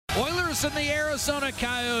Oilers and the Arizona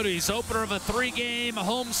Coyotes, opener of a 3-game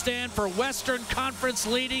homestand for Western Conference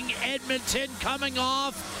leading Edmonton, coming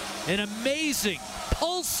off an amazing,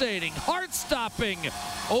 pulsating, heart-stopping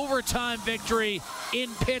overtime victory in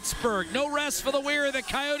Pittsburgh. No rest for the weary. The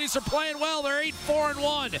Coyotes are playing well. They're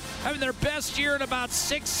 8-4-1, having their best year in about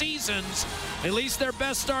 6 seasons. At least their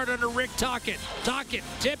best start under Rick Tocchet. Tocchet,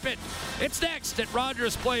 tip it. It's next at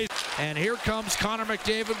Rogers Place. And here comes Connor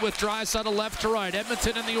McDavid with Draisaitl left to right.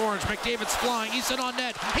 Edmonton in the orange. McDavid's flying. He's in on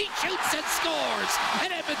net. He shoots and scores.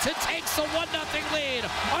 And Edmonton takes a 1-0 lead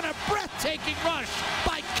on a breathtaking rush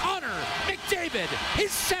by Connor McDavid.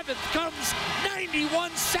 His 7th comes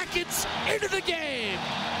 91 seconds into the game.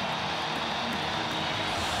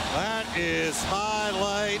 That is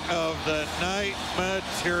highlight of the night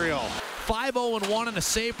material. 5-0-1 and a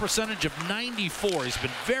save percentage of 94. He's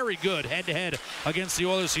been very good head-to-head against the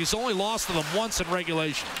Oilers. He's only lost to them once in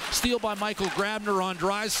regulation. Steal by Michael Grabner on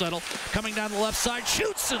Draisaitl. Coming down the left side,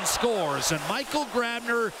 shoots and scores. And Michael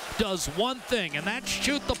Grabner does one thing, and that's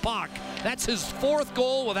shoot the puck. That's his 4th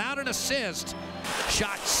goal without an assist.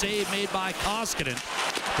 Shot save made by Koskinen.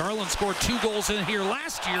 Garland scored 2 goals in here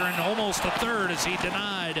last year and almost a third as he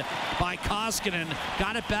denied by Koskinen.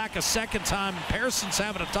 Got it back a second time. Pearson's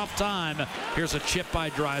having a tough time. Here's a chip by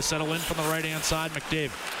Draisaitl in from the right-hand side. McDavid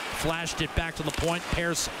flashed it back to the point.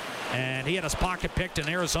 Pearson. And he had his pocket picked, and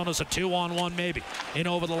Arizona's a 2-on-1 maybe. In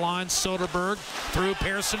over the line, Soderberg through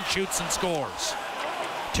Pearson, shoots and scores.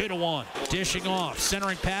 2-1. Dishing off.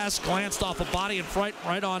 Centering pass. Glanced off a body in front.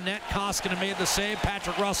 Right on net. Koskinen made the save.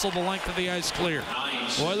 Patrick Russell the length of the ice clear.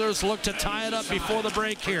 Oilers look to tie it up before the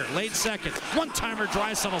break here. Late second. One-timer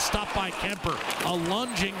Draisaitl stopped by Kemper. A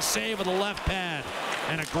lunging save of the left pad.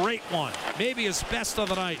 And a great one. Maybe his best of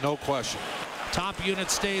the night. No question. Top unit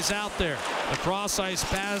stays out there. The cross ice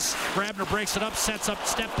pass. Grabner breaks it up, sets up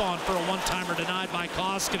Stepan for a one-timer denied by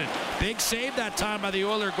Koskinen. Big save that time by the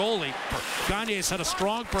Oiler goalie. Gagne's had a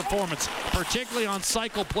strong performance, particularly on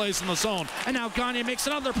cycle plays in the zone. And now Gagne makes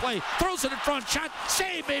another play, throws it in front, shot,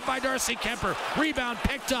 save made by Darcy Kemper. Rebound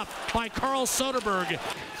picked up by Carl Soderberg.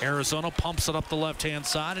 Arizona pumps it up the left-hand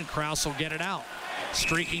side, and Krause will get it out.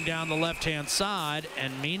 Streaking down the left-hand side,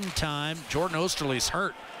 and meantime, Jordan Oesterle's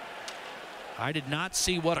hurt. I did not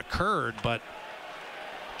see what occurred, but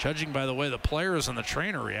judging by the way the players and the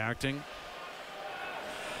trainer reacting,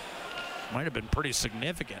 might have been pretty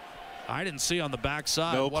significant. I didn't see on the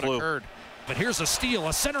backside what occurred. But here's a steal,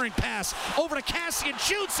 a centering pass over to Kassian,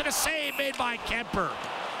 shoots, and a save made by Kemper.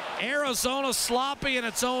 Arizona sloppy in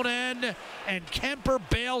its own end, and Kemper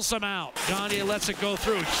bails him out. Gagne lets it go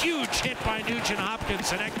through. Huge hit by Nugent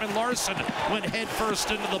Hopkins, and Ekman-Larsson went head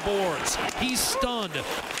first into the boards. He's stunned.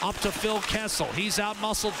 Up to Phil Kessel. He's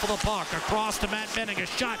out-muscled for the puck. Across to Matt Benning. A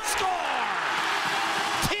shot. Score!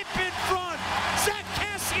 Tip in front. Zach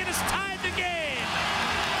Kassian has tied the game.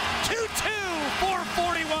 2-2,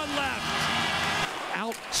 4:41 left.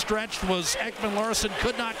 Outstretched was Ekman-Larsson,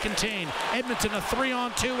 could not contain. Edmonton a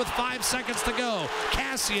 3-on-2 with 5 seconds to go.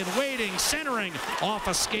 Kassian waiting, centering off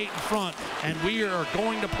a skate in front. And we are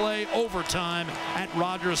going to play overtime at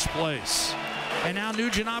Rogers Place. And now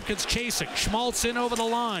Nugent Hopkins chasing. Schmaltz in over the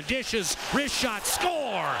line. Dishes, wrist shot,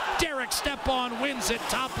 score! Derek Stepan wins it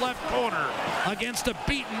top left corner against a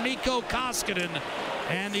beaten Mikko Koskinen.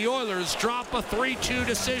 And the Oilers drop a 3-2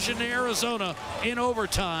 decision to Arizona in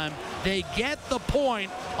overtime. They get the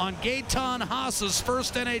point on Gaetan Haas's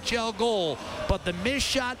first NHL goal, but the missed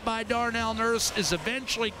shot by Darnell Nurse is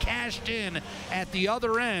eventually cashed in at the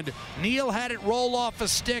other end. Neal had it roll off a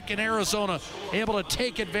stick, and Arizona able to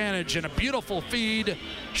take advantage, and a beautiful feed.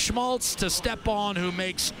 Schmaltz to Stepan, who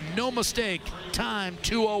makes no mistake. Time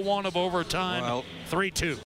 2:01 of overtime, 3-2.